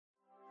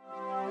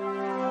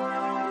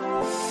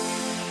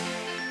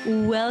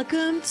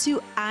Welcome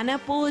to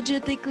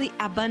Unapologetically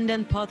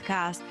Abundant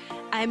Podcast.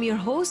 I'm your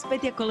host,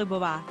 Petya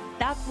Kolibova,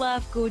 that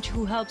love coach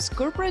who helps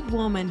corporate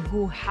women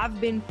who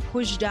have been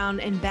pushed down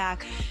and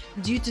back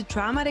due to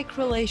traumatic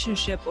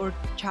relationship or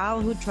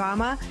childhood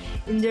trauma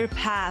in their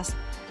past,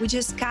 which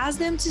has caused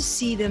them to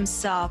see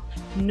themselves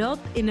not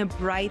in a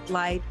bright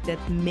light that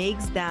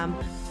makes them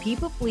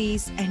people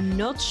please and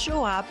not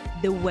show up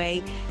the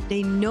way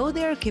they know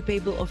they are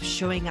capable of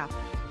showing up.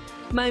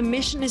 My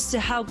mission is to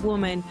help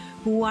women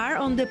who are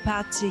on the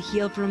path to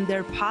heal from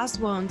their past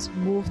wounds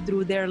move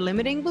through their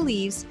limiting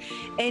beliefs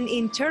and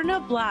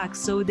internal blocks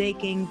so they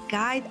can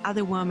guide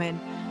other women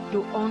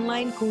through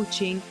online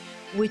coaching,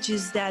 which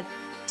is that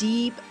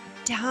deep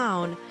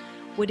down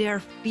what they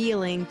are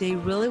feeling they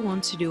really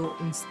want to do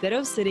instead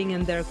of sitting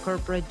in their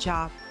corporate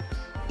job.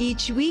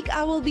 Each week,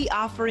 I will be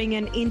offering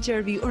an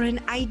interview or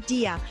an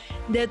idea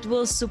that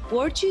will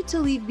support you to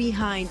leave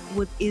behind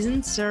what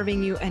isn't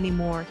serving you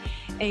anymore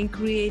and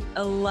create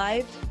a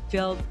life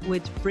filled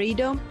with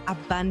freedom,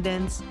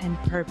 abundance, and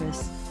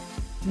purpose.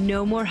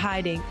 No more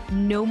hiding,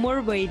 no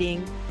more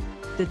waiting.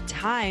 The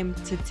time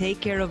to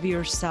take care of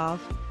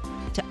yourself,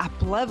 to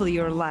uplevel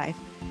your life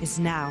is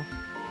now.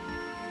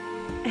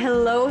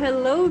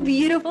 Hello,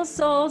 beautiful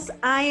souls.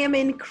 I am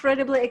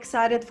incredibly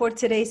excited for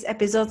today's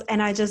episode,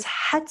 and I just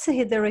had to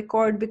hit the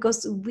record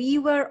because we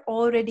were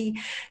already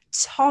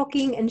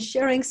talking and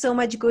sharing so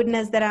much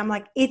goodness that I'm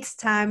like, it's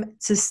time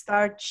to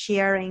start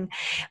sharing.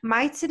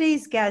 My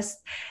today's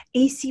guest,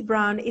 AC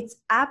Brown, it's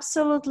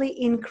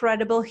absolutely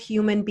incredible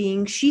human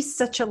being. She's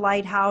such a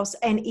lighthouse,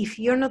 and if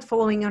you're not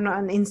following her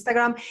on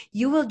Instagram,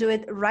 you will do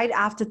it right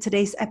after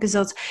today's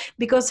episodes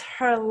because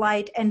her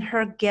light and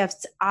her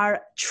gifts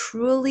are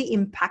truly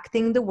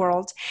impacting the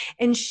world,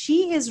 and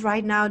she is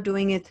right now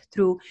doing it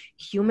through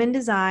human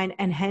design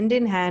and hand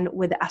in hand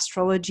with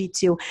astrology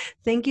too.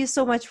 Thank you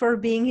so much for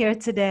being here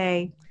today.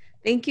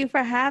 Thank you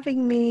for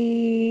having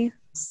me.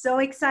 So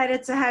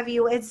excited to have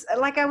you. It's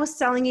like I was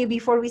telling you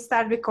before we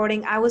started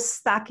recording, I was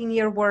stalking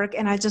your work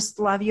and I just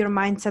love your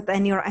mindset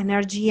and your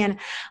energy and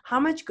how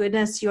much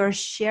goodness you're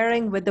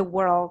sharing with the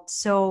world.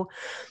 So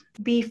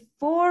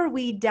before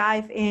we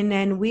dive in,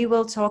 and we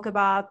will talk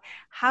about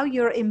how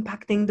you're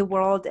impacting the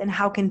world and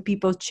how can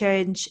people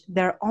change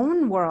their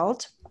own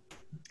world,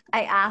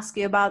 I asked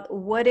you about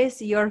what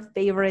is your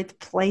favorite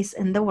place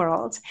in the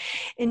world.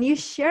 And you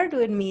shared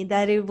with me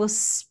that it was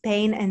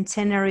Spain and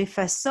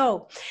Tenerife.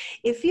 So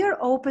if you're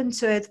open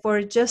to it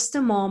for just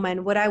a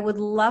moment, what I would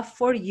love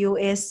for you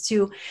is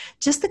to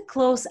just to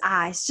close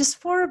eyes,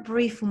 just for a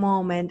brief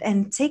moment,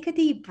 and take a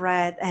deep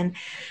breath and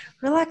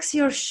relax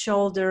your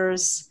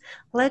shoulders.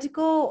 Let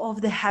go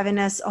of the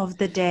heaviness of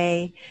the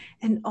day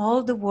and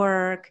all the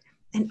work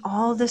and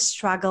all the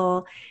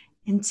struggle.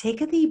 And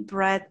take a deep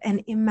breath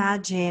and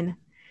imagine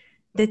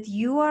that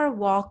you are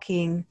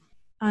walking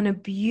on a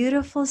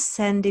beautiful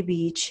sandy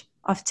beach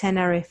of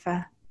Tenerife.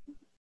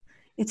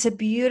 It's a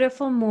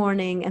beautiful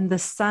morning and the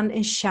sun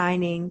is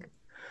shining.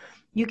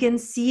 You can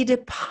see the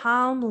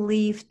palm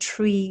leaf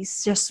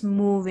trees just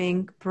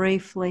moving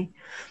briefly,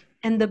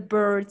 and the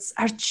birds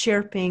are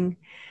chirping,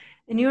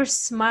 and you're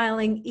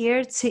smiling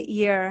ear to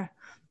ear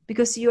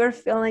because you are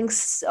feeling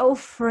so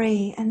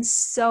free and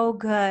so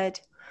good.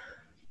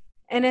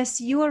 And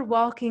as you are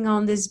walking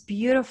on this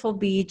beautiful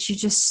beach, you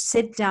just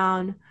sit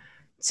down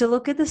to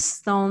look at the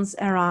stones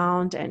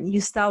around, and you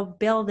start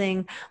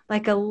building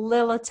like a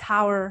little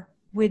tower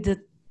with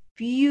the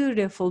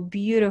beautiful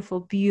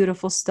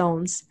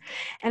stones.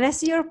 And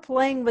as you're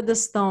playing with the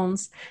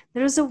stones,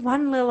 there's a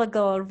one little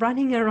girl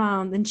running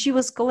around, and she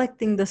was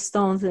collecting the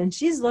stones, and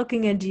she's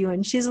looking at you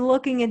and she's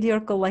looking at your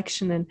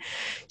collection, and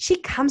she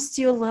comes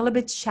to you a little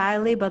bit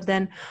shyly, but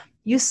then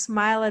you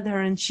smile at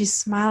her and she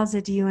smiles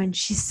at you and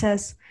she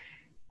says,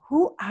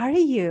 "Who are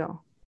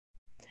you?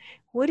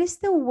 What is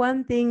the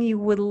one thing you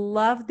would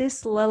love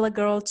this little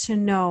girl to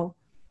know?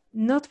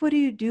 Not what do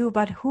you do,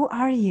 but who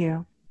are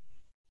you?"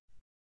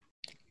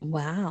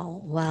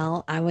 Wow.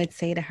 Well, I would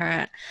say to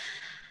her,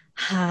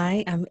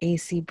 "Hi, I'm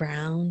AC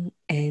Brown,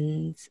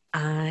 and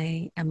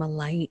I am a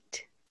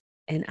light,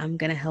 and I'm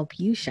going to help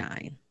you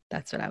shine."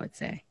 That's what I would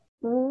say.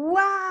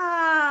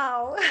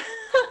 Wow.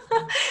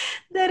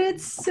 That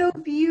it's so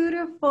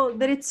beautiful,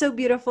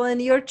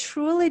 and you're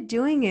truly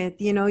doing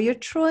it. You're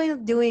truly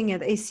doing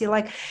it. I see,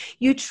 like,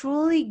 you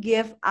truly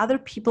give other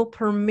people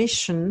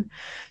permission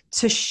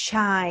to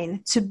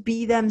shine, to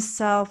be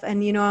themselves.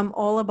 And I'm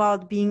all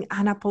about being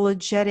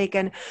unapologetic,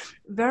 and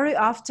very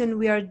often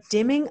we are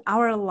dimming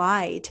our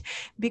light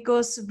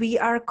because we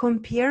are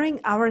comparing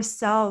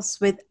ourselves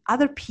with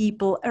other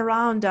people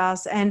around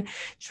us and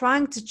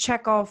trying to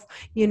check off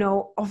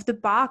of the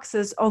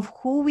boxes of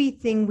who we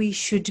think we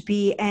should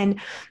be. And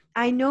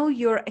I know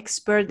you're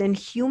expert in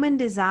human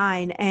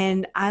design,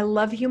 and I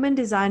love human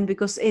design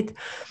because it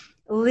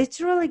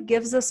literally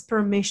gives us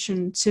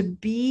permission to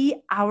be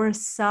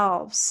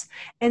ourselves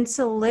and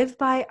to live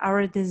by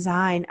our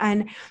design.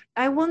 And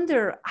I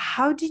wonder,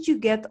 how did you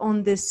get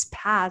on this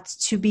path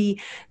to be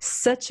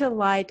such a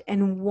light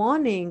and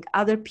wanting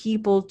other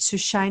people to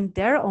shine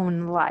their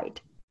own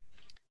light?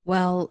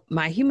 Well,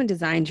 my human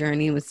design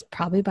journey was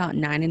probably about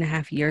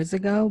 9.5 years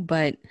ago,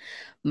 but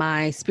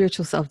my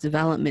spiritual self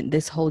development,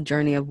 this whole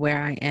journey of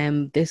where I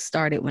am, this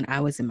started when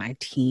I was in my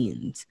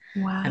teens. I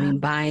Wow. mean,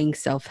 buying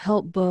self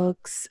help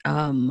books,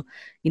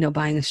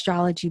 buying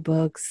astrology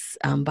books,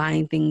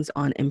 buying things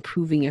on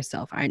improving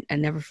yourself. I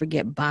never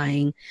forget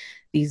buying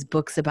these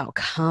books about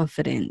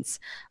confidence,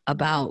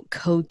 about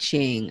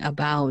coaching,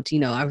 about,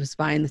 I was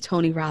buying the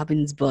Tony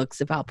Robbins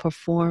books about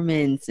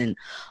performance and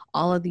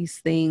all of these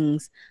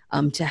things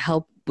to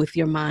help with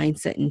your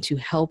mindset and to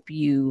help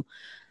you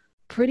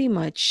pretty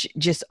much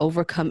just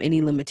overcome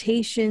any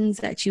limitations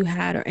that you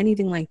had or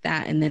anything like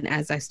that. And then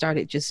as I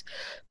started just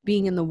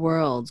being in the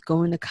world,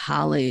 going to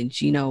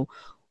college,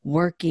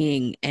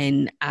 working,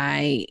 and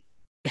I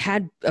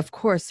had, of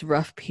course,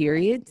 rough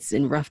periods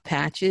and rough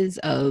patches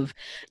of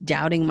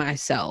doubting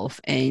myself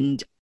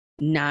and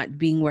not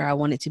being where I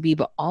wanted to be,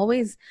 but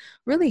always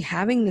really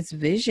having this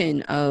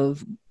vision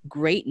of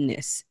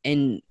greatness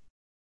and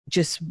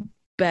just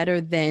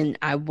better than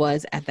I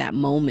was at that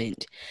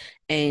moment.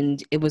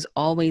 And it was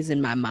always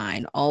in my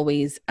mind,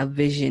 always a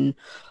vision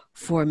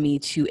for me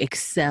to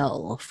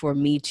excel, for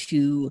me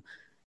to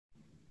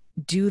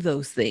do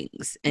those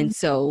things. And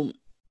so,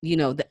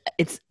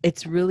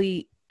 it's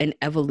really an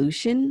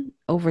evolution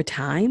over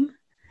time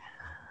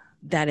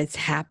that it's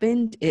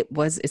happened.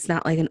 It's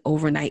not like an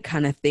overnight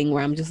kind of thing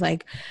where I'm just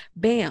like,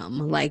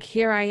 bam, like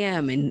here I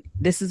am and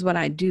this is what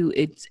I do.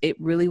 It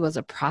really was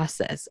a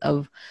process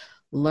of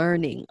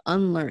learning,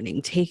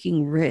 unlearning,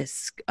 taking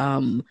risk,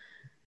 failing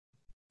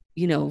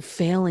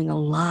a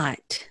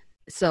lot.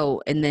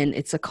 So, and then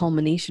it's a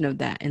culmination of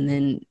that. And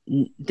then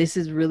this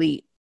is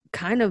really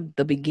kind of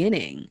the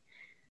beginning.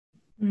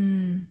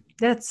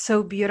 That's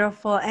so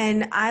beautiful.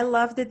 And I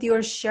love that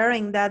you're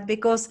sharing that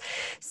because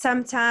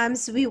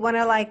sometimes we want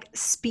to like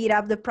speed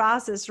up the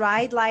process,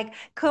 right? Like,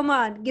 come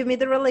on, give me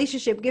the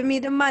relationship, give me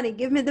the money,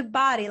 give me the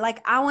body.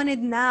 Like, I want it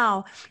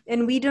now.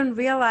 And we don't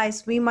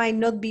realize we might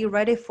not be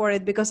ready for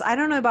it because I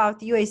don't know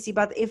about you, AC,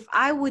 but if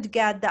I would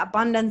get the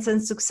abundance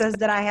and success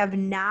that I have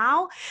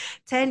now,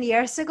 10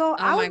 years ago,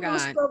 Oh I my would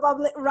most God.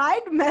 probably,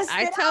 right? Messed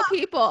I it tell up.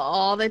 people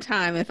all the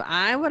time, if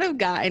I would have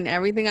gotten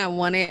everything I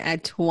wanted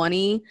at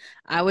 20,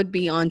 I would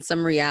be on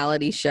some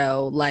reality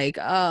show like,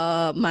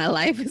 my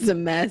life is a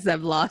mess.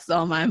 I've lost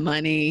all my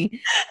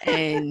money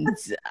and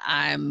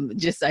I'm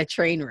just a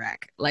train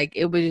wreck. Like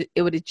it would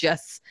have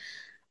just,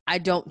 I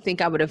don't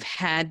think I would have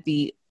had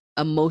the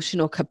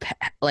emotional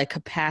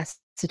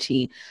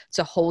capacity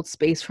to hold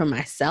space for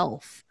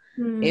myself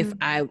if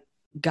I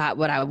got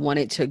what I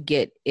wanted to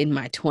get in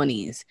my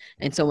 20s.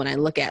 And so when I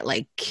look at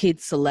like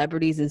kids,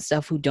 celebrities and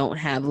stuff who don't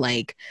have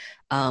like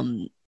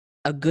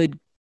a good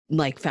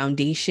like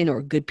foundation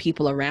or good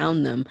people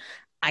around them,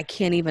 I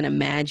can't even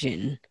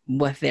imagine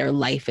what their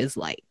life is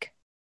like.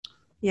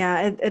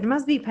 Yeah, it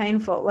must be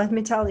painful, let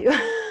me tell you.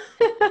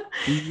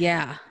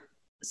 Yeah.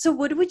 So,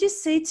 what would you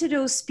say to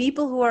those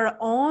people who are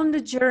on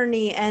the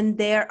journey and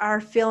they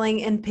are feeling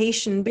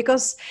impatient?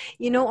 Because,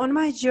 on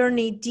my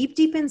journey,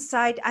 deep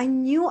inside, I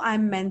knew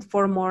I'm meant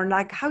for more.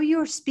 Like how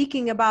you're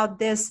speaking about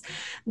this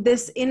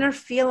inner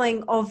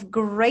feeling of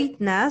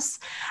greatness,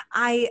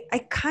 I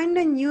kind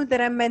of knew that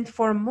I'm meant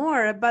for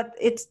more. But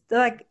it's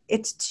like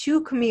it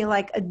took me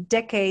like a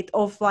decade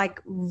of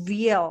like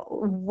real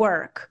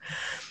work.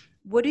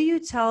 What do you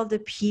tell the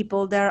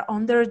people that are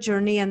on their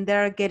journey and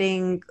they're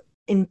getting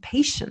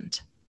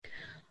impatient?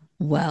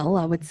 Well,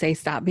 I would say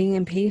stop being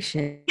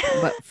impatient.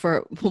 But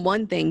for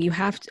one thing,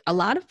 a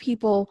lot of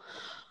people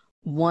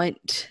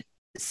want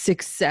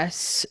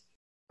success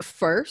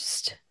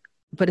first,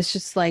 but it's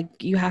just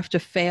like you have to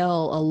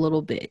fail a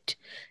little bit.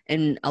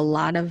 And a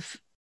lot of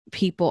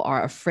people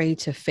are afraid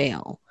to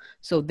fail.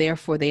 So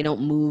therefore, they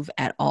don't move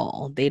at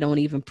all. They don't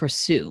even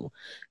pursue.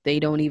 They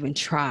don't even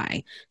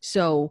try.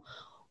 So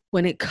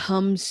when it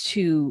comes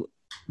to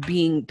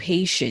being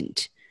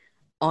patient,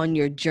 on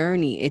your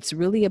journey, it's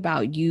really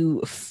about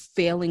you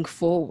failing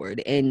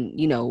forward and,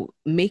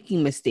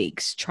 making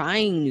mistakes,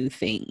 trying new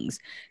things,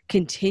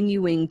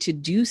 continuing to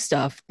do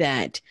stuff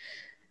that,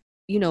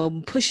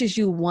 pushes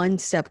you one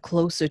step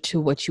closer to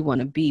what you want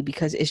to be,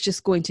 because it's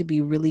just going to be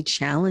really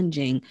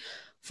challenging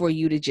for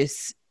you to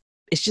it's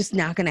just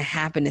not going to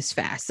happen as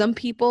fast. Some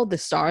people, the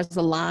stars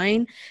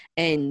align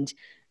and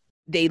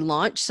they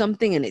launch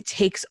something and it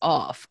takes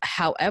off.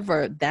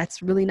 However,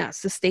 that's really not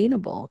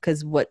sustainable,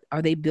 because what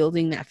are they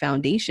building that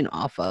foundation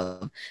off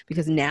of?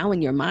 Because now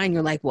in your mind,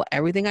 you're like, well,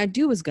 everything I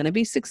do is going to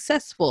be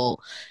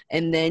successful.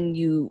 And then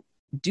you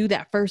do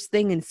that first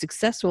thing and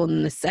successful, and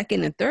then the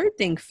second and third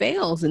thing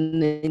fails.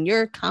 And then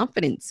your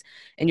confidence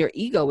and your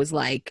ego is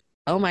like,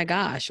 oh my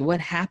gosh, what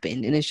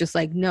happened? And it's just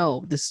like,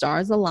 no, the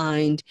stars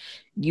aligned.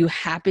 You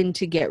happen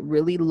to get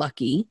really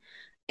lucky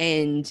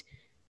and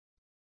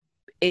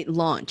it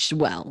launched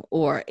well,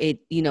 or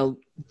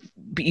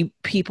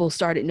people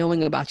started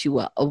knowing about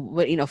you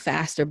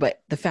faster,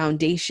 but the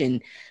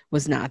foundation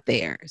was not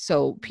there.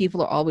 So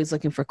people are always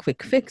looking for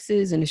quick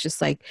fixes, and it's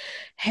just like,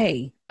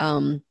 hey,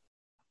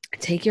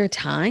 take your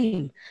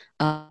time,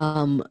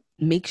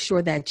 make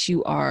sure that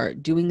you are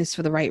doing this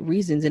for the right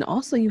reasons. And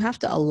also you have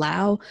to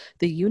allow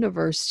the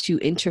universe to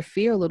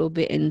interfere a little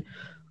bit and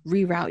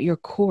reroute your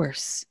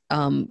course.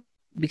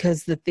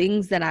 Because the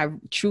things that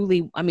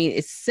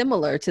it's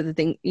similar to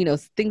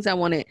the things I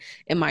wanted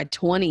in my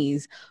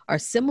 20s are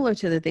similar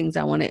to the things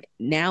I wanted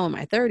now in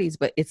my 30s,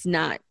 but it's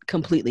not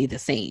completely the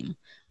same.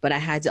 But I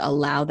had to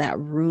allow that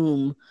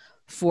room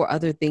for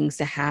other things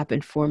to happen,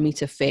 for me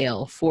to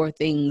fail, for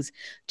things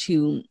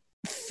to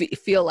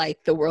feel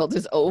like the world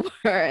is over,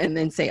 and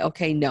then say,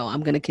 okay, no,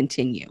 I'm going to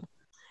continue.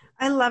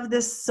 I love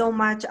this so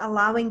much,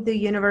 allowing the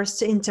universe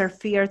to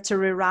interfere, to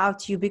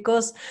reroute you,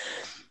 because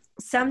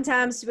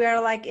sometimes we're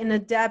like in a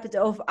depth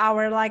of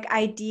our like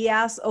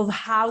ideas of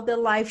how the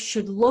life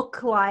should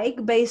look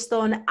like based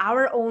on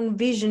our own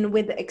vision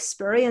with the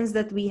experience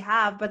that we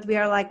have. But we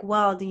are like,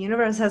 well, the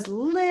universe has a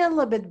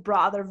little bit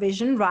broader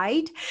vision,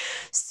 right?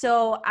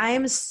 So I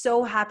am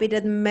so happy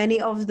that many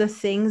of the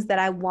things that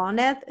I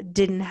wanted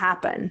didn't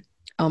happen.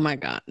 Oh my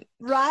God.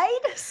 Right?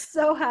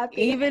 So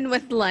happy. Even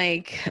with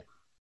like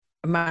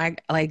my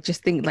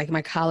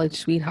college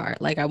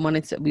sweetheart, like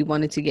we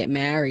wanted to get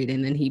married,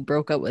 and then he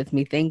broke up with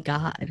me, thank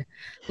God,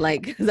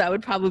 like, because I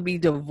would probably be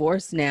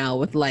divorced now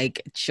with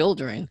like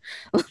children.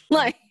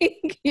 Like,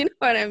 you know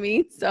what I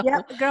mean? So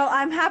yeah, girl,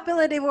 I'm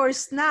happily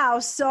divorced now,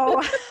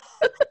 so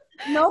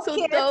no so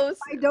kids,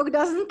 my dog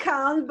doesn't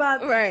count,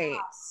 but right.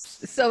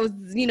 So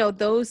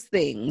those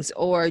things,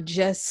 or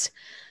just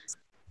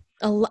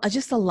a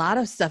lot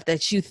of stuff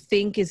that you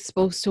think is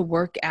supposed to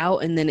work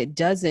out and then it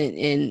doesn't.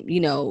 And,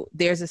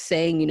 there's a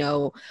saying,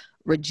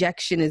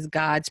 rejection is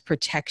God's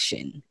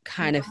protection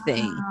kind of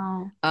thing.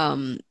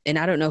 And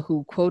I don't know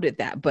who quoted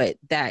that, but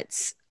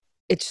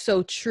it's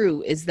so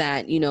true, is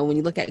that, when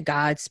you look at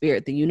God,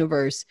 spirit, the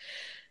universe,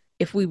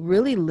 if we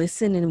really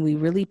listen and we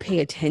really pay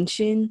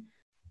attention,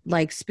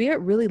 like spirit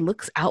really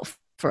looks out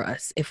for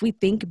us. If we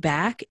think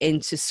back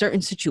into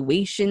certain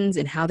situations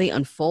and how they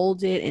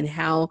unfolded and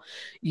how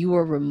you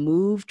were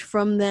removed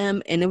from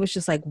them, and it was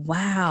just like,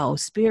 wow,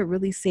 spirit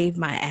really saved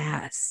my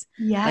ass.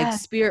 Yeah, like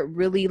spirit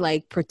really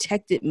like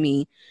protected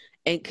me.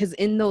 And because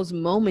in those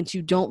moments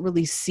you don't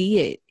really see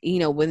it,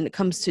 when it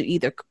comes to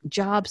either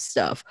job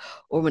stuff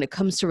or when it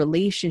comes to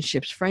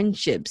relationships,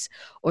 friendships,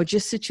 or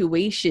just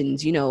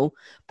situations,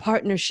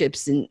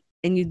 partnerships, and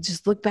you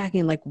just look back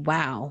and like,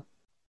 wow,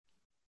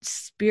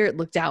 spirit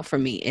looked out for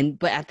me.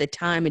 But at the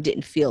time it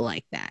didn't feel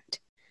like that.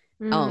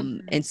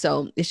 And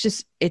so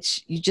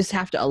you just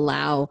have to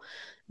allow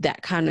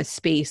that kind of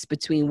space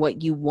between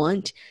what you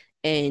want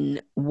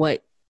and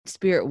what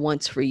spirit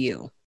wants for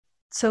you.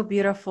 So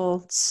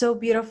beautiful. So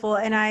beautiful.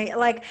 And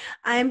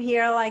I'm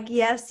here like,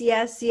 yes,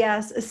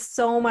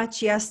 so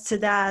much yes to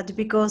that,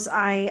 because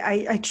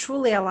I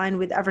truly align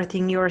with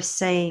everything you're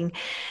saying.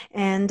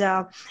 And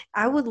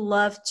I would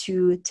love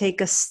to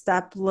take a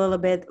step a little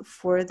bit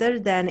further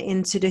than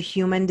into the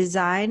human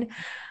design.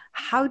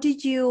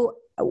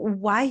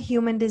 Why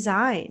human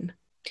design?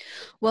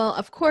 Well,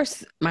 of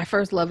course, my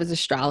first love is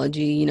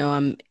astrology.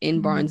 I'm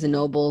in Barnes and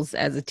Nobles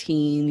as a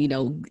teen,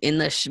 in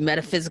the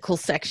metaphysical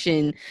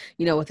section,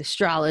 with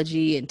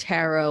astrology and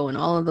tarot and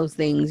all of those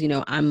things.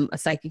 I'm a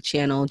psychic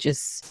channel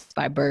just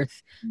by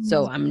birth.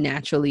 So I'm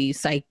naturally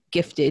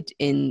gifted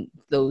in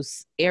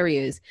those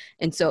areas.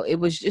 And so it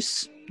was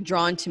just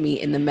drawn to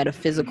me in the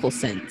metaphysical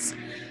sense.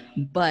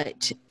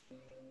 But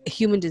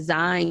human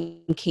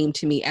design came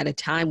to me at a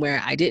time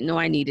where I didn't know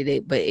I needed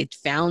it, but it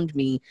found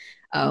me.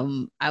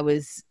 I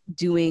was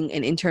doing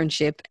an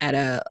internship at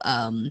a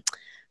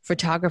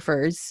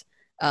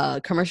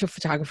commercial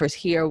photographers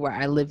here where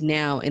I live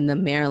now in the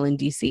Maryland,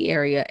 DC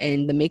area.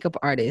 And the makeup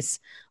artist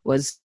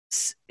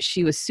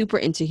she was super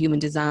into human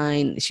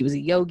design. She was a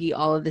yogi,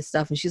 all of this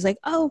stuff. And she's like,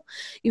 oh,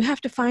 you have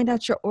to find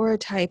out your aura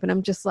type. And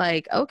I'm just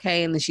like,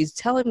 okay. And then she's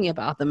telling me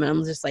about them. And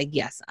I'm just like,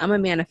 yes, I'm a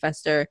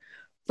manifester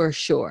for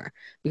sure,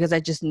 because I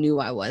just knew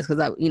I was, because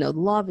the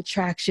law of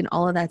attraction,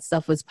 all of that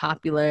stuff was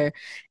popular,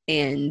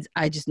 and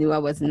I just knew I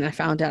was. And I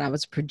found out I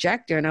was a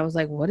projector, and I was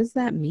like, what does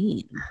that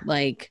mean?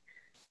 Like,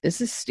 this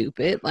is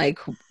stupid. Like,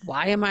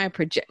 why am I a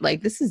project?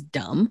 Like, this is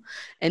dumb.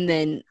 And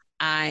then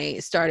I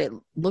started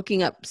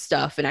looking up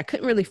stuff, and I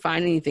couldn't really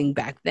find anything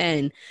back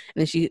then. And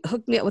then she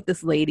hooked me up with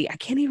this lady. I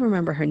can't even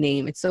remember her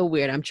name. It's so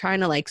weird. I'm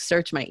trying to like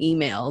search my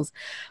emails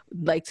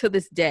like to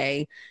this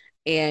day.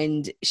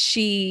 And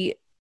she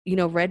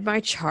read my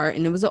chart,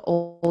 and it was an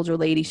older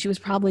lady. She was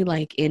probably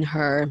like in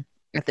her,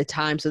 at the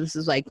time, so this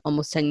is like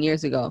almost 10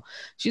 years ago,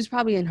 she was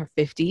probably in her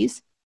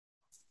 50s.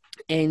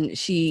 And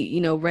she,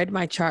 read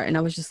my chart, and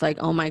I was just like,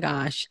 oh my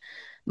gosh,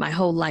 my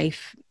whole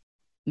life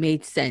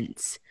made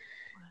sense.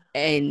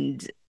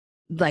 And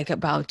like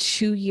about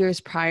 2 years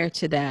prior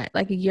to that,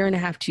 like a year and a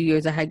half, 2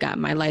 years, I had got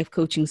my life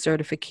coaching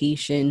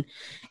certification,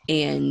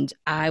 and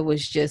I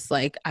was just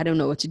like, I don't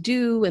know what to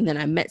do. And then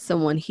I met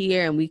someone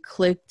here and we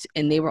clicked,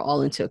 and they were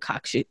all into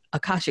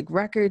Akashic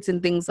records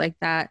and things like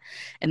that.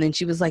 And then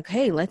she was like,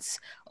 hey, let's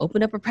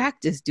open up a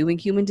practice doing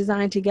human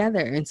design together.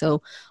 And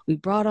so we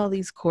brought all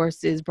these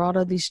courses, brought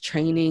all these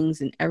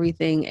trainings and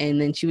everything.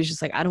 And then she was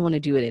just like, I don't want to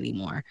do it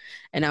anymore.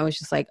 And I was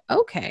just like,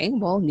 okay,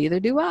 well, neither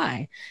do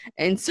I.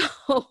 And so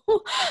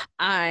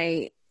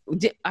I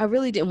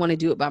really didn't want to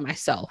do it by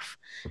myself.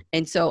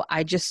 And so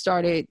I just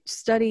started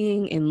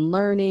studying and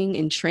learning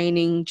and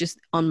training just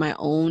on my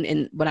own.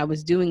 And what I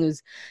was doing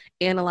was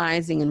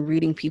analyzing and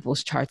reading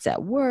people's charts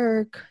at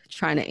work,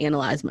 trying to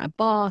analyze my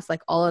boss,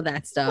 like all of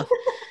that stuff.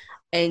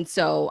 And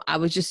so I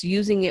was just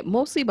using it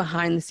mostly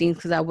behind the scenes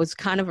because I was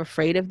kind of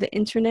afraid of the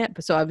internet.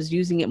 But so I was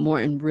using it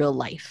more in real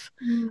life.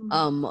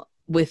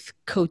 With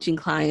coaching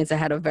clients. I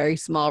had a very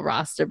small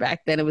roster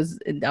back then. I was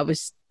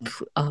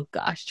oh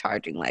gosh,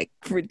 charging like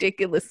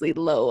ridiculously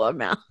low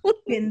amounts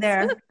in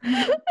there.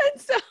 And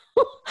so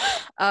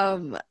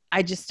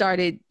I just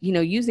started,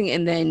 using it,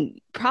 and then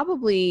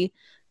probably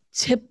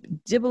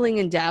dibbling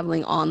and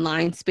dabbling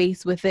online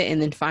space with it.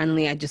 And then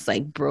finally I just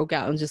like broke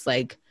out and just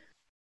like,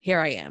 here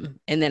I am.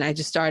 And then I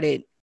just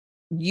started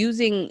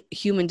using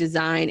human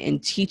design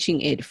and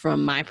teaching it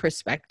from my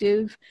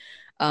perspective,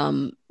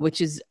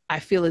 which I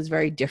feel is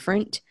very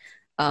different.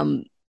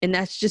 And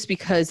that's just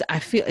because I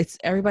feel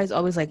everybody's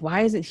always like,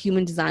 why isn't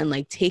human design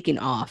like taken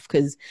off?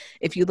 Because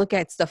if you look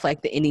at stuff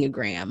like the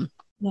Enneagram,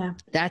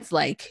 that's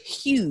like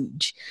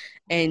huge.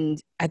 And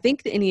I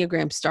think the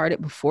Enneagram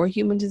started before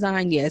human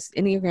design. Yes,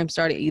 Enneagram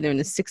started either in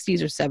the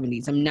 60s or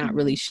 70s. I'm not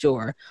really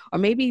sure, or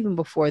maybe even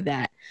before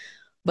that.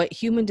 But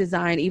human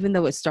design, even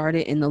though it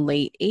started in the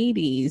late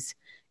 80s,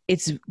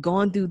 it's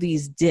gone through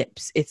these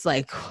dips. It's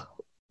like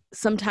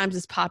sometimes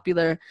it's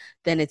popular,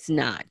 then it's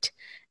not.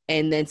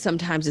 And then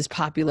sometimes it's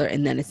popular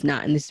and then it's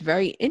not. And it's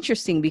very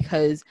interesting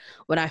because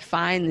what I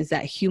find is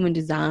that human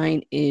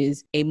design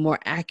is a more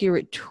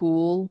accurate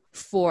tool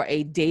for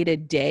a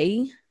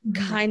day-to-day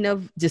kind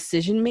of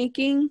decision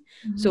making.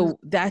 So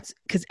that's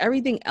because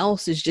everything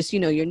else is just,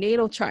 your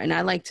natal chart. And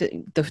I like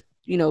the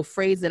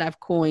phrase that I've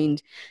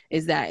coined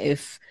is that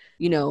if,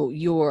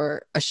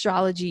 your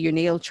astrology, your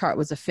natal chart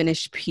was a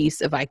finished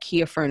piece of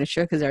IKEA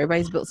furniture, because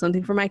everybody's built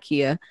something from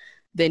IKEA,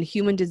 then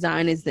human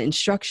design is the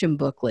instruction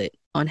booklet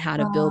on how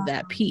to build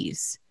that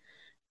piece.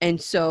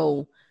 And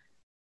so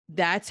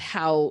that's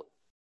how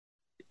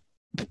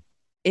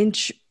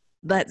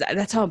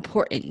that's how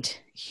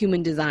important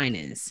human design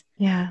is.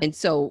 Yeah. And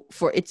so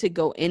for it to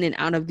go in and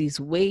out of these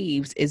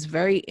waves is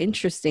very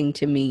interesting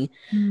to me.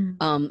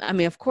 I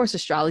mean, of course,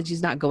 astrology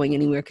is not going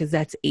anywhere because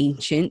that's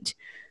ancient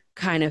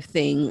kind of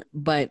thing,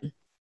 but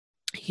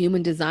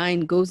human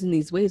design goes in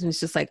these ways and it's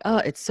just like, oh,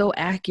 it's so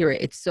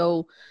accurate. It's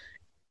so,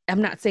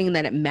 I'm not saying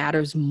that it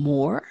matters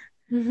more,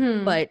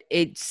 but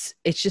it's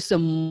just a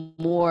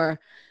more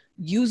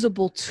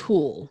usable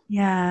tool.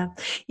 Yeah.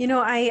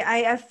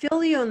 I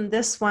feel you on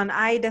this one.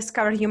 I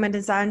discovered human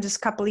design just a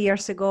couple of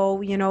years ago,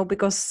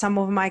 because some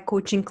of my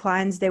coaching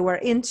clients, they were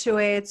into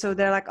it. So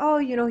they're like, oh,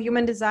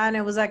 human design.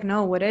 I was like,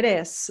 no, what it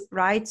is.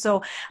 Right.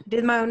 So I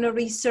did my own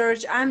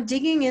research. I'm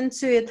digging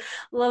into it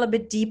a little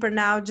bit deeper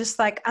now, just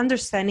like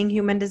understanding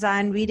human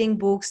design, reading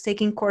books,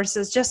 taking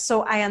courses, just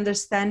so I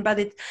understand. But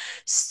it's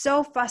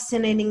so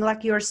fascinating.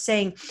 Like you're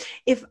saying,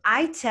 if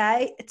I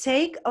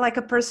take like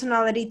a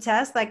personality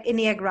test, like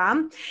Enneagram,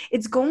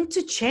 it's going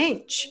to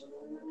change.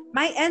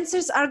 My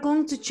answers are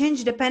going to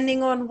change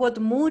depending on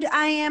what mood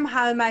I am,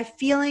 how am I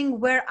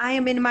feeling, where I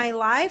am in my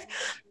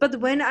life.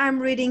 But when I'm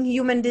reading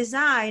human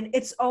design,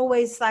 it's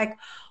always like,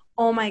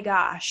 oh my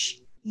gosh,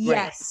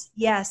 yes,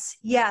 right.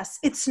 yes.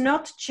 It's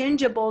not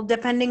changeable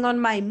depending on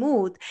my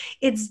mood.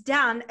 It's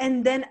done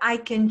and then I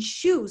can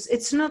choose.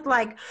 It's not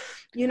like,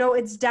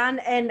 it's done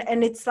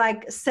and it's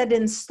like set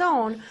in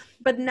stone.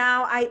 But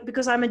now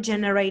because I'm a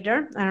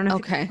generator, I don't know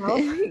if you can tell.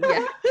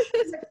 Yeah.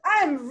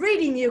 I'm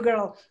reading you,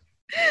 girl.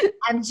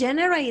 I'm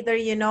generator,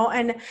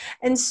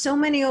 and so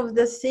many of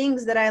the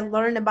things that I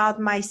learned about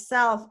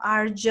myself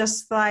are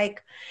just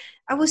like,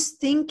 I was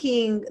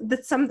thinking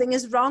that something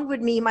is wrong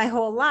with me my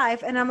whole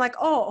life. And I'm like,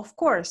 oh, of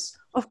course,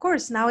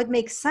 now it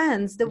makes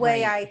sense. The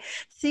way I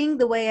think,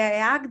 the way I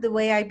act, the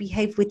way I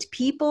behave with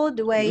people,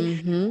 the way,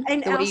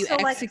 and the way you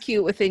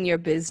execute within your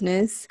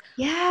business.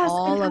 Yes.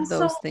 All of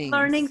those things.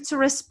 Learning to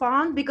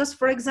respond because,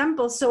 for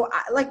example,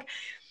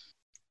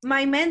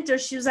 my mentor,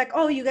 she was like,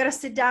 oh, you got to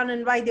sit down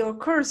and write your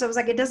course. I was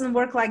like, it doesn't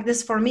work like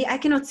this for me. I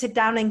cannot sit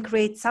down and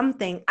create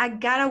something. I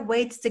got to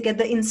wait to get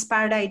the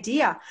inspired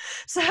idea.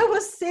 So I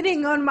was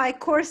sitting on my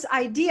course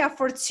idea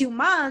for 2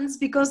 months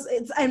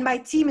and my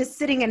team is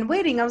sitting and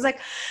waiting. I was like,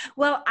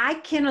 well, I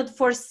cannot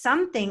force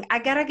something. I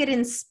got to get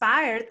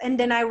inspired and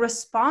then I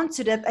respond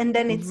to that. And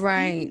then it's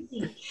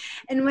easy.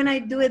 And when I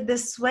do it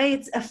this way,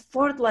 it's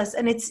effortless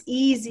and it's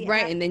easy.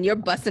 Right. And then you're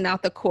busting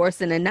out the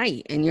course in a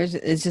night and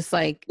it's just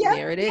like,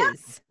 there it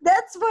is.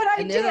 That's what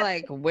I And they're did.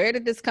 like, where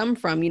did this come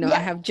from? You know, I Yeah.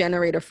 have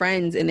generator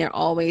friends and they're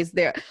always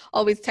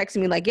texting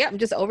me like, yeah, I'm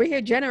just over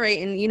here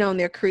generating, you know, and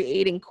they're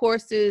creating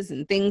courses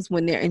and things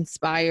when they're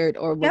inspired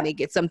or when Yep. they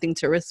get something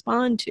to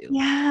respond to.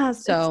 Yes,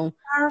 it's So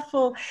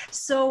powerful.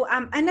 So,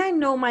 and I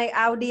know my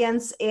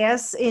audience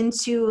is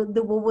into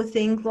the woo-woo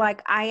thing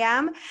like I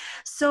am.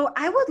 So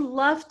I would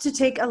love to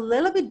take a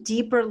little bit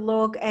deeper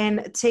look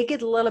and take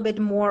it a little bit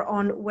more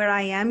on where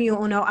I am, you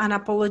know,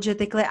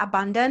 unapologetically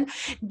abundant.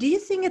 Do you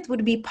think it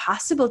would be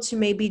possible to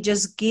maybe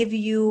just give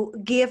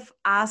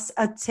us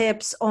a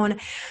tips on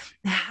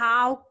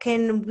how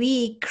can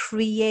we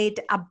create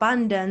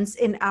abundance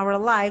in our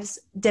lives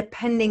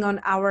depending on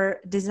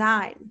our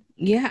design?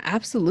 yeah,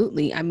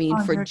 absolutely. I mean,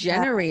 Oh, for you're the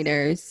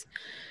generators,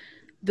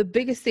 the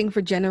biggest thing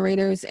for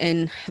generators,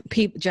 and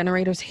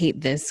generators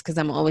hate this because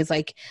I'm always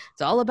like,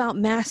 it's all about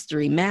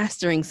mastery,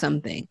 mastering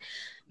something.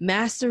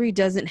 Mastery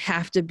doesn't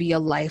have to be a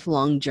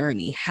lifelong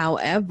journey.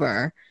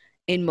 However,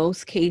 in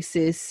most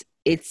cases,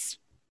 it's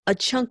a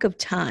chunk of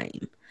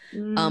time.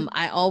 Mm,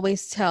 I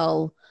always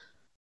tell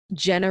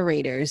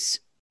generators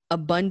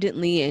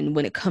abundantly, and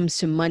when it comes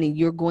to money,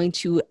 you're going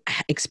to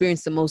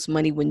experience the most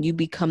money when you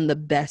become the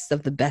best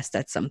of the best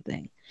at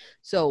something.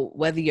 So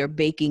whether you're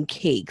baking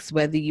cakes,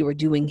 whether you are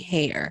doing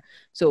hair,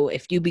 so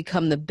if you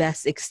become the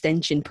best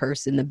extension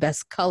person, the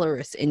best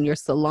colorist in your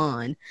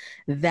salon,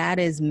 that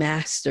is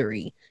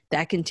mastery.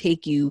 That can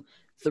take you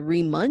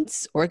 3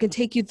 months or it can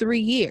take you 3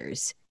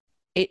 years.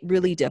 It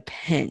really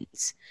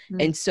depends.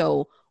 mm, And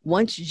so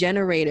once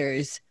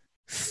generators,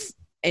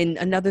 and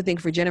another thing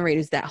for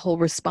generators, that whole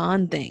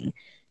respond thing,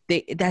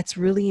 that's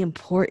really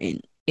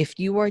important. If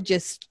you are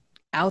just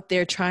out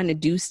there trying to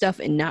do stuff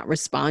and not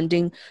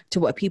responding to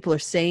what people are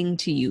saying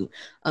to you,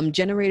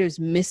 generators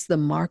miss the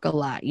mark a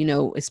lot, you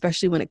know,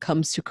 especially when it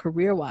comes to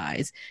career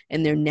wise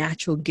and their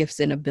natural gifts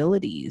and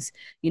abilities.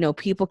 You know,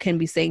 people can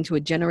be saying to a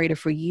generator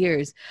for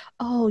years,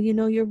 oh, you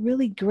know, you're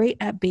really great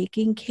at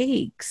baking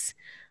cakes.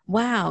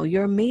 Wow,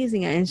 you're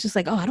amazing. And it's just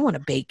like, oh, I don't want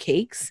to bake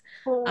cakes.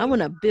 I boy,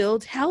 want to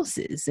build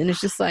houses. And it's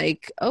just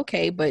like,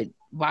 okay, but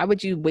why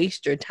would you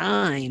waste your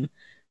time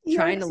you're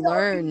trying to so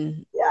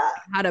learn yeah.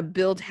 how to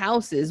build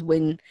houses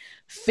when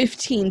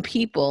 15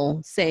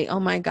 people say, oh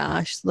my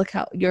gosh, look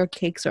how your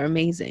cakes are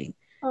amazing.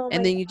 Oh And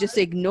my then you just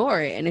ignore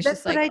it. And it's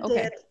That's just what like, I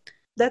okay, did.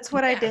 That's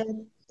what I yeah,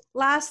 did.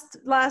 Last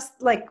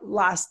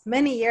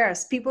many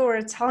years, people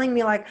were telling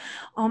me like,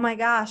 "Oh my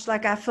gosh,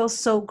 like I feel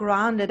so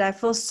grounded. I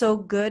feel so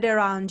good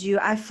around you.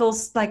 I feel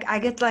like I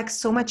get like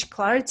so much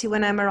clarity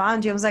when I'm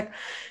around you." I was like,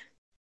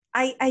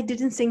 I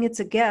didn't think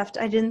it's a gift.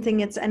 I didn't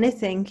think it's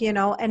anything, you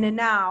know. And then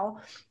now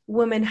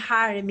women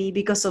hire me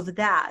because of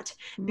that,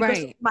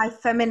 because of right. my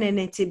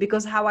femininity,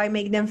 because how I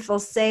make them feel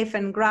safe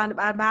and grounded.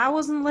 I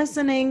wasn't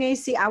listening,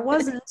 AC. I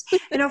wasn't.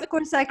 And of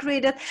course I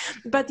created,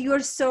 but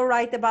you're so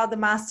right about the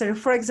master.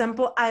 For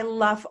example, I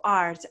love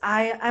art.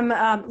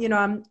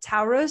 I'm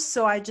Taurus,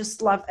 so I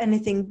just love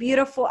anything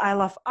beautiful. I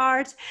love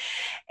art.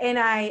 And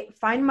I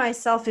find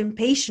myself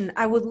impatient.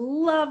 I would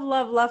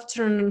love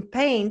to learn and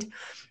paint,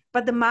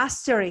 but the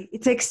mastery,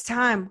 it takes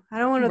time. I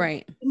don't want to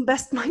Right.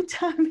 invest my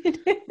time in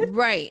it.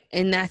 Right.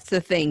 And that's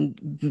the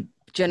thing.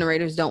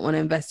 Generators don't want to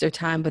invest their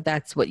time, but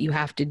that's what you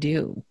have to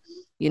do.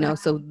 You know,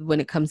 so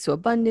when it comes to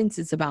abundance,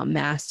 it's about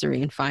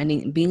mastery and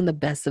finding being the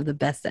best of the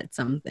best at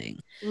something.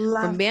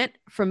 Love.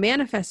 For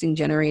manifesting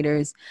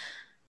generators,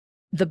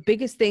 the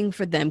biggest thing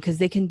for them, because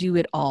they can do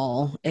it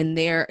all and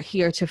they're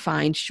here to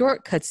find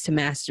shortcuts to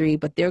mastery,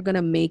 but they're going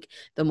to make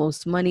the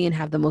most money and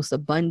have the most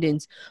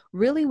abundance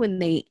really when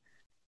they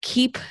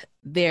keep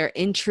their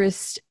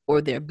interest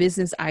or their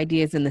business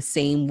ideas in the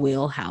same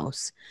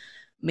wheelhouse.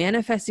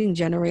 Manifesting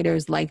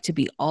generators like to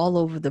be all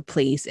over the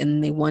place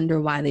and they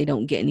wonder why they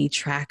don't get any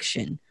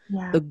traction.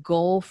 Yeah. The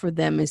goal for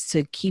them is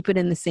to keep it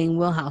in the same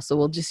wheelhouse.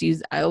 So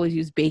I always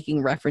use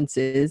baking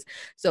references.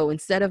 So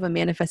instead of a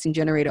manifesting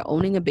generator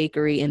owning a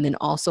bakery and then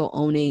also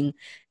owning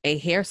a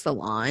hair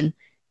salon,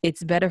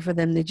 it's better for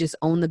them to just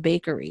own the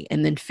bakery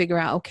and then figure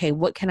out, okay,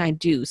 what can I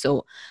do?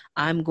 So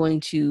I'm going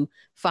to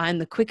find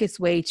the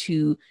quickest way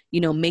to,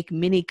 make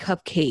mini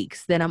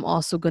cupcakes. Then I'm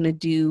also going to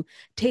do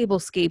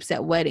tablescapes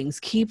at weddings.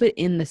 Keep it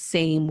in the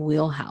same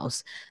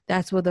wheelhouse.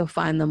 That's where they'll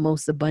find the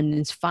most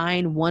abundance.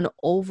 Find one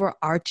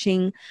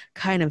overarching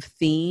kind of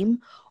theme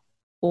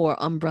or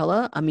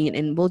umbrella. I mean,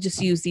 and we'll just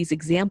use these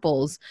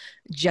examples.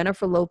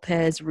 Jennifer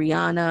Lopez,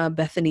 Rihanna,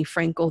 Bethany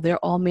Frankel, they're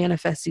all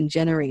manifesting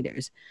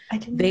generators. I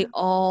didn't They know.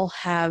 all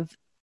have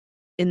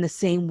in the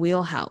same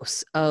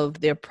wheelhouse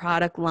of their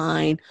product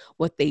line,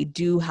 what they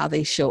do, how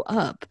they show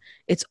up.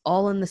 It's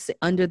all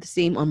under the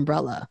same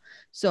umbrella.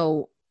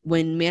 So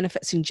when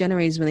manifesting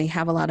generators, when they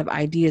have a lot of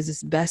ideas,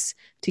 it's best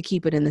to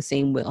keep it in the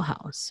same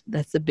wheelhouse.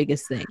 That's the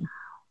biggest thing.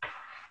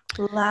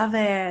 Love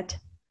it.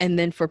 And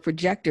then for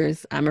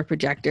projectors, I'm a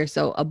projector.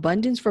 So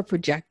abundance for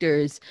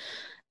projectors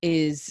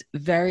is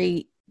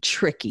very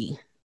tricky.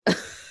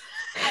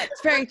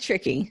 It's very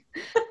tricky.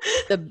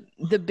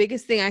 The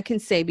biggest thing I can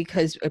say,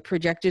 because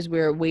projectors,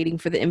 we're waiting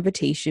for the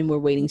invitation, we're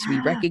waiting to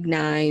be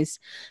recognized.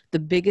 The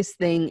biggest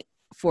thing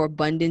for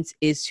abundance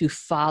is to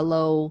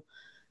follow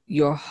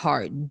your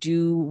heart,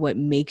 do what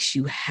makes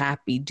you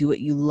happy, do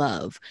what you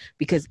love,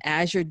 because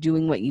as you're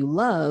doing what you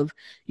love,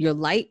 your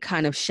light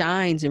kind of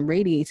shines and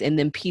radiates, and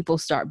then people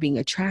start being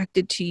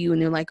attracted to you,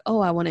 and they're like,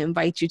 oh, I want to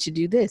invite you to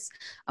do this,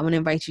 I want to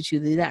invite you to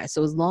do that.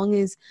 So as long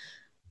as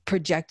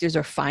projectors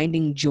are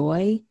finding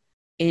joy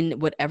in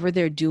whatever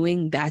they're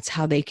doing, that's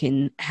how they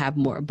can have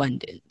more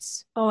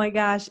abundance. Oh my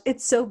gosh,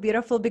 it's so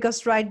beautiful,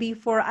 because right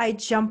before I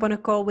jump on a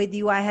call with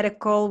you, I had a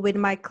call with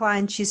my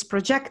client. She's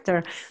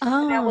projector.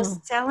 And I was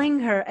telling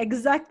her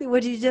exactly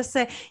what you just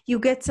said. You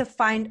get to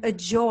find a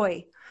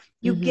joy.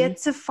 You get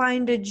to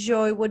find a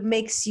joy, what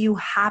makes you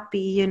happy.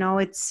 You know,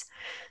 it's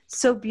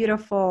so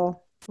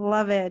beautiful.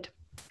 Love it.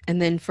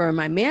 And then for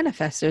my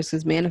manifestors,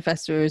 because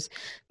manifestors,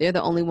 they're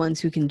the only ones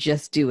who can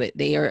just do it.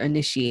 They are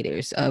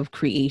initiators of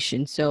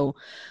creation. So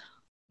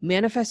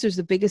manifestors,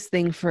 the biggest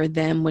thing for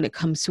them when it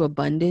comes to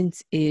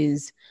abundance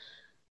is,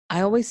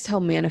 I always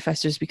tell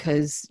manifestors,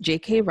 because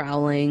J.K.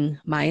 Rowling,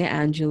 Maya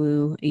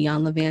Angelou,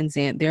 Iyanla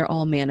Vanzant, they're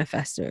all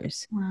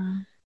manifestors. Wow.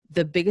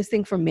 The biggest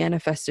thing for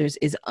manifestors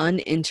is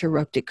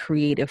uninterrupted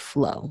creative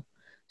flow.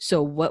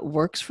 So what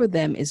works for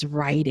them is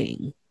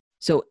writing.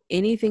 So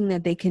anything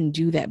that they can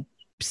do that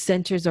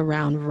centers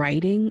around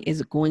writing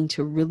is going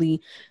to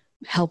really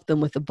help them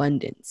with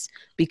abundance,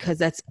 because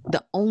that's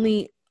the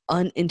only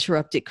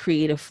uninterrupted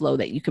creative flow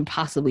that you can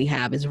possibly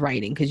have is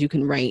writing, because you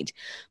can write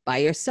by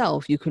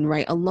yourself, you can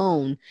write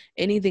alone,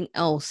 anything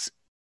else,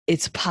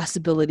 it's a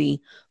possibility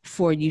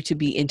for you to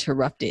be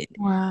interrupted.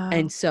 Wow.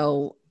 And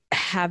so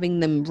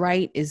having them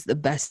write is the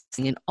best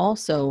thing. And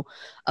also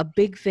a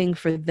big thing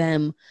for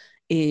them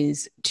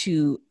is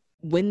to,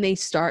 when they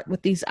start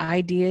with these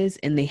ideas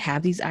and they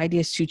have these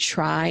ideas, to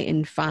try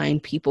and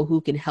find people who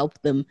can help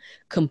them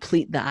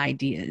complete the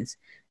ideas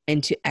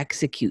and to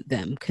execute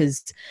them,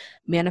 because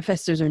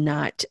manifestors are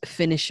not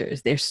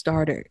finishers, they're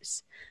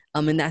starters.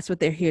 And that's what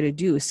they're here to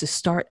do, is to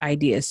start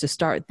ideas, to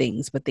start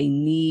things, but they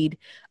need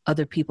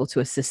other people to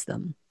assist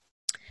them.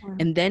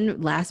 And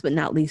then last but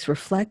not least,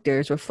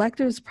 reflectors.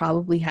 Reflectors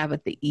probably have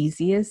it the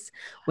easiest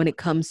when it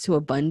comes to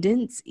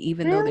abundance,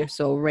 even though they're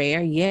so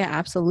rare. Yeah,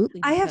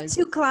 absolutely. I have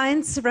 2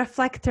 clients,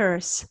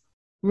 reflectors.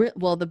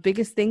 Well, the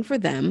biggest thing for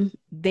them,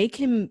 they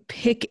can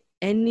pick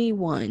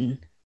anyone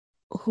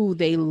who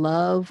they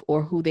love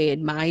or who they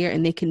admire,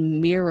 and they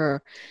can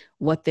mirror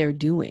what they're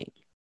doing.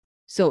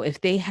 So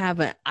if they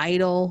have an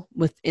idol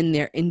within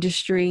their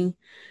industry,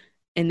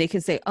 and they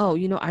can say, oh,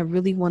 you know, I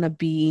really want to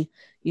be,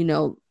 you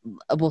know,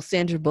 well,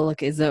 Sandra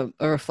Bullock is a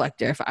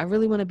reflector. If I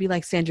really want to be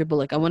like Sandra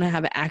Bullock, I want to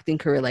have an acting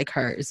career like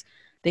hers.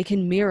 They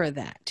can mirror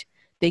that.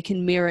 They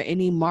can mirror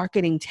any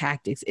marketing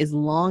tactics as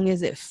long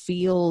as it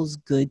feels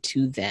good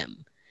to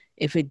them.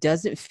 If it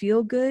doesn't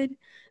feel good,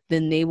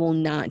 then they will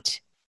not,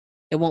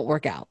 it won't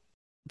work out.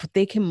 But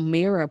they can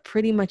mirror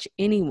pretty much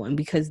anyone,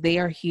 because they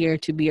are here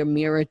to be a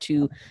mirror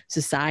to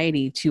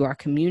society, to our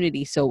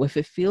community. So if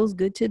it feels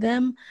good to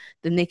them,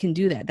 then they can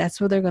do that. That's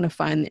where they're going to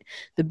find it.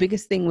 The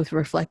biggest thing with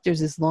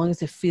reflectors, as long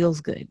as it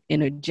feels good,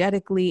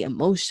 energetically,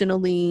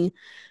 emotionally,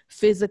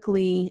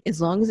 physically,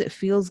 as long as it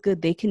feels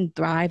good, they can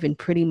thrive in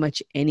pretty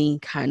much any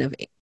kind of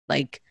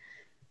like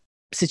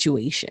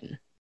situation.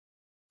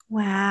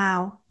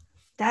 Wow.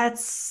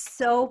 That's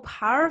so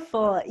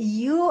powerful.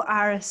 You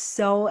are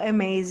so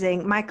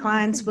amazing. My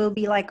clients will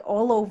be like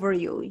all over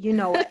you, you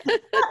know it.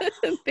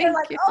 They're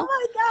like, you. oh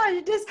my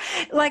gosh,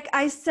 just like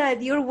I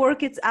said, your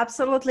work is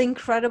absolutely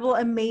incredible,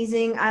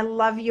 amazing. I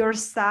love your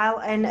style.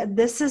 And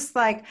this is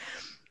like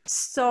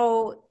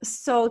so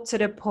to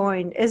the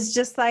point. It's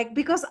just like,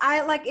 because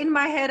I like in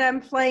my head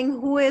I'm playing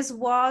who is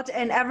what,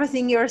 and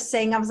everything you're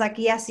saying I was like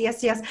yes.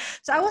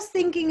 So I was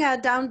thinking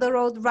down the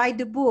road, write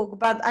the book,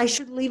 but I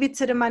should leave it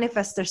to the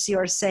manifestors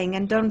you're saying,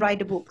 and don't write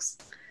the books.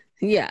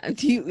 Yeah,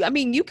 you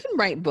can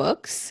write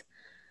books.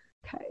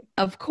 Okay.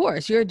 Of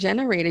course, you're a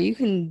generator. You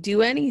can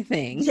do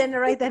anything.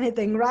 Generate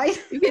anything,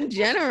 right? You can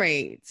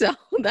generate. So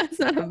that's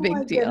not a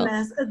big deal.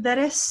 Goodness, that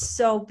is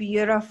so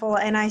beautiful.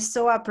 And I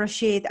so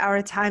appreciate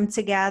our time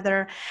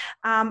together.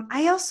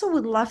 I also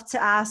would love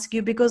to ask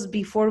you, because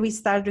before we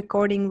start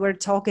recording, we're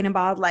talking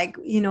about like,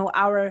 you know,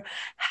 our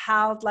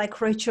health,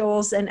 like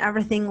rituals and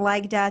everything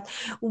like that.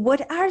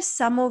 What are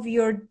some of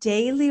your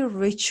daily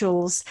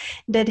rituals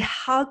that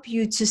help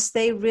you to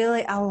stay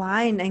really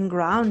aligned and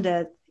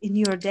grounded in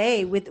your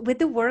day with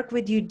the work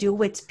with you do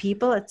with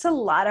people? It's a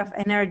lot of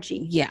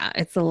energy. Yeah,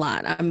 it's a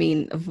lot. I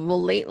mean, well,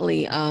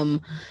 lately,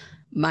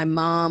 my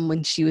mom,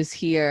 when she was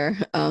here,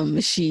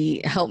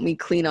 she helped me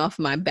clean off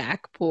my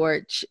back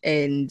porch,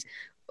 and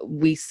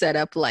we set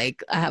up,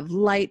 like, I have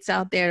lights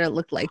out there that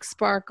look like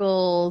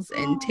sparkles,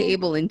 and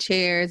table and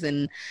chairs,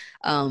 and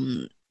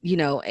you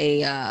know,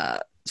 a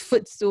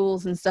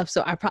footstools and stuff.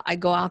 So I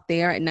go out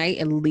there at night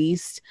at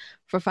least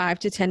for 5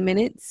 to 10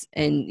 minutes.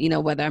 And, you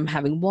know, whether I'm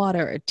having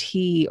water or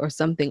tea or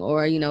something,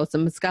 or, you know,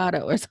 some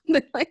Moscato or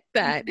something like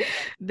that,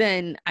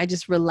 then I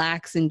just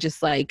relax and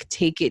just like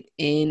take it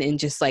in and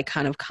just like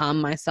kind of calm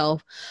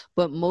myself.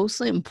 But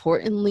mostly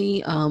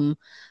importantly,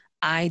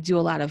 I do a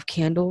lot of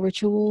candle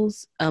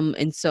rituals.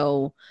 And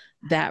so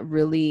that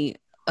really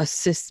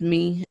assists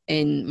me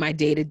in my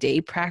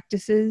day-to-day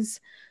practices.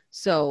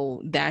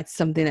 So that's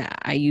something that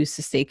I use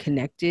to stay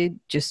connected,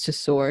 just to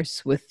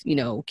source with,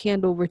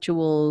 candle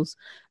rituals,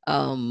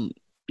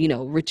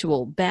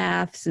 ritual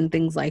baths and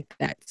things like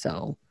that.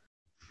 So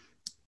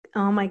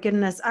oh my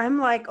goodness. I'm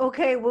like,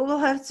 okay, we will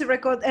have to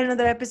record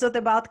another episode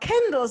about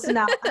candles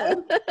now.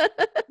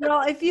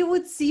 If you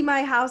would see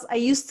my house, I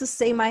used to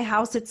say my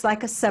house, it's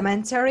like a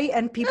cemetery,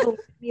 and people would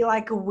be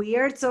like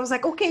weird. So I was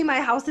like, okay,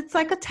 my house, it's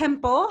like a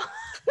temple.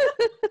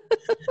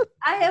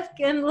 I have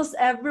candles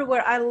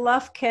everywhere. I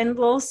love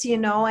candles,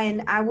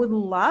 and I would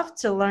love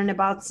to learn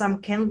about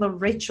some candle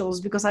rituals,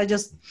 because I do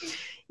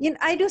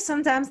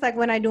sometimes, like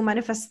when I do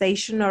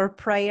manifestation or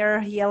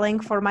prayer healing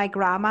for my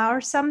grandma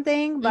or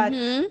something, but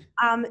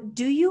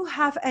do you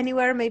have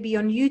anywhere, maybe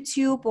on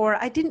YouTube, or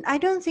I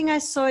don't think I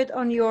saw it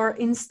on your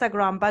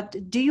Instagram,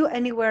 but do you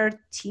anywhere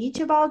teach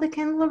about the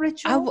candle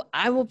ritual?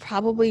 I will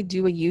probably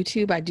do a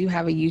YouTube. I do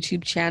have a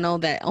YouTube channel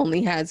that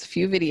only has a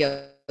few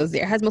videos.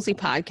 There has mostly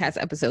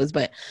podcast episodes,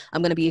 but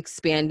I'm going to be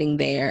expanding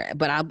there.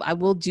 But I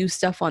will do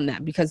stuff on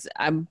that, because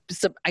I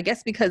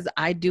guess because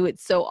I do it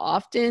so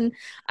often,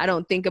 I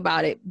don't think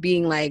about it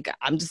being like,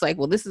 I'm just like,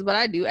 well, this is what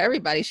I do.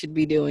 Everybody should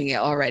be doing it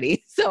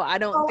already. So I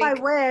don't think.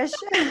 I wish.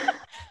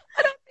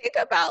 I don't think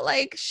about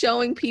like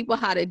showing people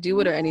how to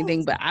do it or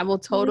anything, but I will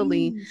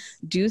totally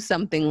do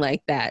something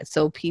like that,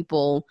 so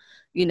people,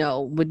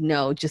 would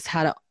know just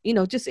how to,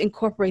 just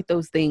incorporate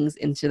those things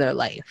into their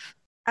life.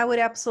 I would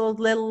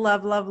absolutely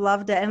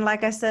love that. And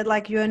like I said,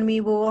 like you and me,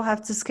 we will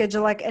have to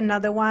schedule like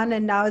another one.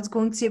 And now it's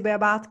going to be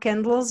about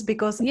candles,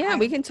 because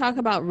we can talk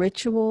about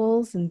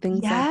rituals and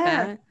things like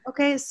that.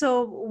 Okay.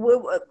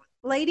 So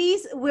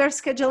ladies, we're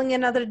scheduling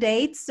another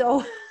date.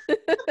 So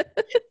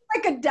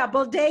like a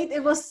double date.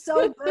 It was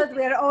so good.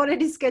 We're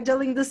already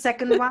scheduling the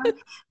second one,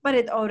 but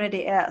it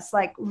already is,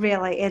 like,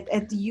 really,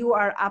 you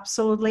are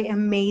absolutely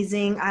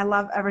amazing. I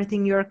love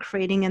everything you're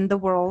creating in the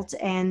world.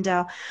 And,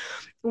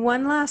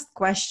 one last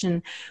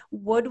question.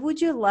 What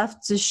would you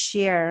love to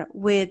share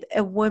with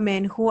a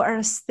woman who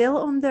are still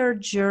on their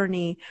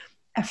journey,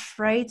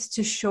 afraid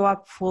to show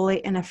up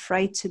fully and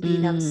afraid to be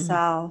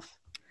themselves?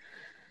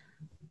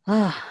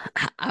 I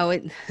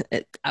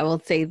will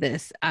say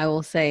this. I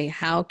will say,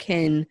 how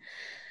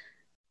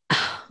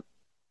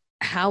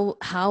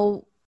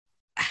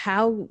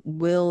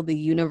will the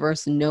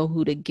universe know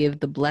who to give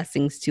the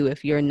blessings to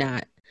if you're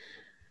not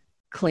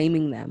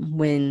claiming them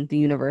when the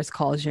universe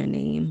calls your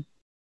name?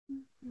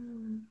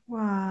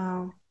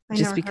 Wow.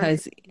 Just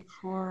because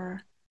we're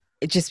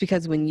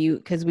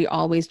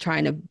always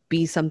trying to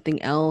be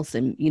something else,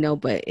 and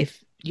but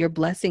if your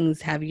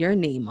blessings have your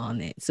name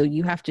on it, so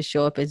you have to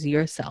show up as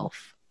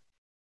yourself.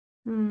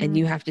 And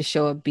you have to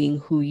show up being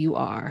who you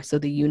are, so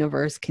the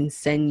universe can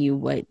send you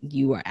what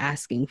you are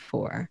asking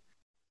for.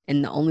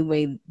 And the only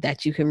way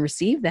that you can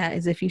receive that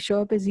is if you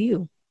show up as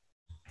you.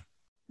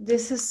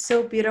 This is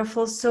so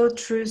beautiful, so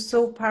true,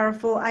 so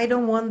powerful. I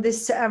don't want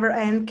this to ever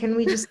end. Can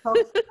we just talk?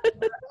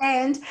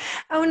 And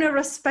I want to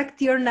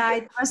respect your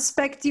night,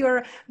 respect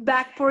your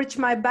back porch.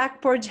 My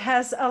back porch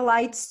has a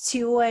light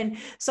too. And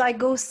so I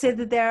go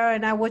sit there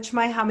and I watch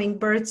my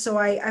hummingbird. So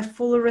I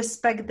fully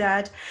respect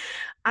that.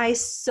 I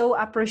so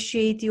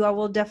appreciate you. I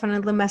will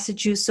definitely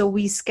message you so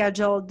we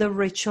schedule the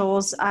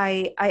rituals.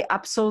 I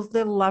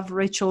absolutely love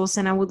rituals,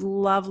 and I would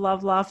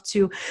love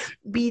to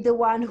be the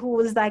one who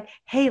was like,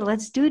 hey,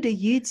 let's do the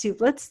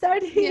YouTube. Let's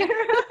start here. Yeah.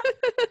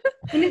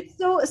 And it's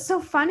so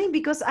funny,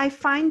 because I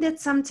find that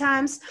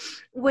sometimes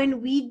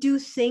when we do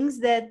things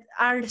that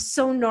are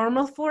so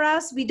normal for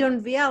us, we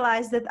don't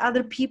realize that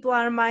other people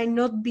might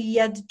not be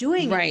yet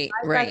doing it. Right,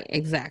 like,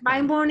 exactly.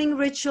 My morning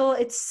ritual,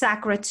 it's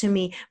sacred to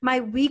me. My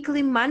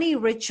weekly money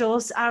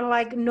rituals are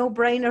like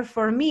no-brainer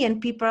for me.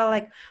 And people are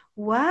like,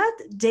 what?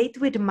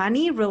 Date with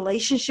money?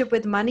 Relationship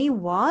with money?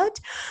 What?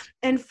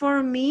 And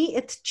for me,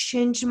 it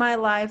changed my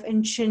life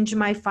and changed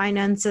my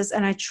finances.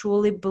 And I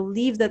truly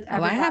believe that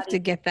I have to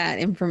get that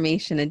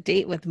information. A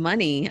date with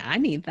money. I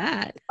need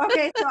that.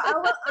 Okay, so I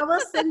will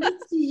send it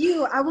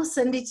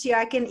to you.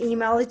 I can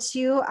email it to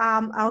you.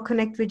 I'll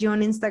connect with you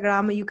on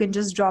Instagram. You can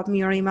just drop me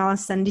your email and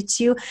send it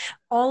to you.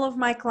 All of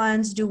my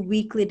clients do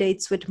weekly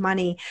dates with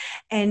money.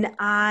 And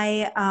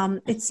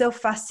it's so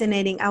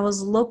fascinating. I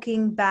was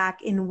looking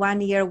back in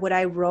 1 year what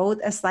I wrote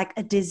as like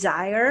a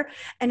desire.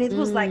 And it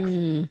was like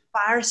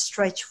far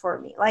stretch for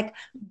me. Like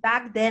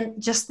back then,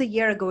 just a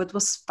year ago, it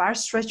was far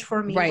stretch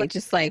for me. Right.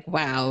 Just like,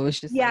 wow. It was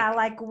just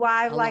why?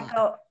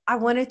 I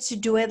wanted to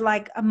do it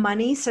like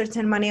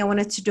certain money. I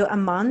wanted to do a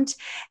month.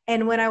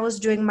 And when I was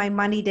doing my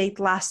money date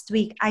last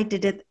week, I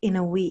did it in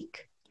a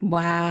week.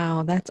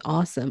 Wow, that's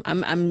awesome.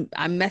 I'm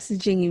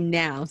messaging you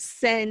now.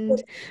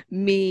 Send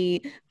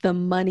me the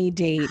money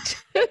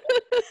date.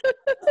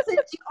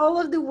 All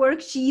of the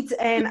worksheets,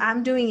 and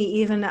I'm doing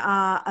even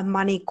a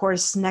money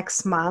course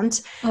next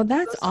month. Oh,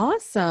 that's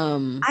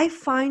awesome. I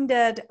find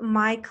that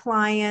my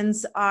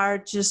clients are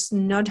just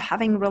not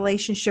having a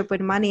relationship with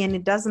money, and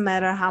it doesn't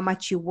matter how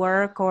much you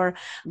work or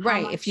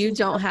right. If you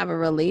don't have a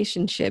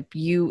relationship,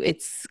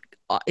 it's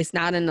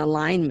not in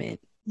alignment.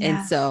 Yes.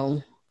 And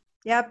so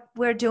Yep,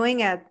 we're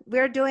doing it.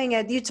 We're doing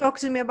it. You talk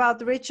to me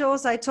about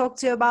rituals. I talk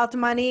to you about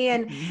money,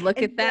 and Look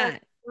it's at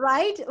that.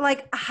 right,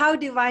 like how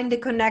divine the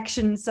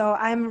connection. So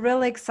I'm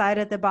really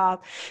excited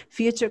about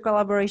future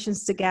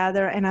collaborations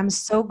together, and I'm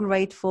so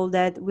grateful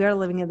that we're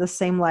living in the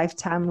same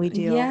lifetime we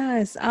do.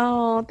 Yes.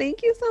 Oh,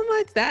 thank you so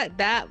much.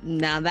 That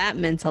now that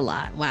meant a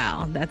lot.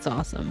 Wow, that's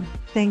awesome.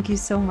 Thank you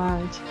so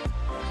much.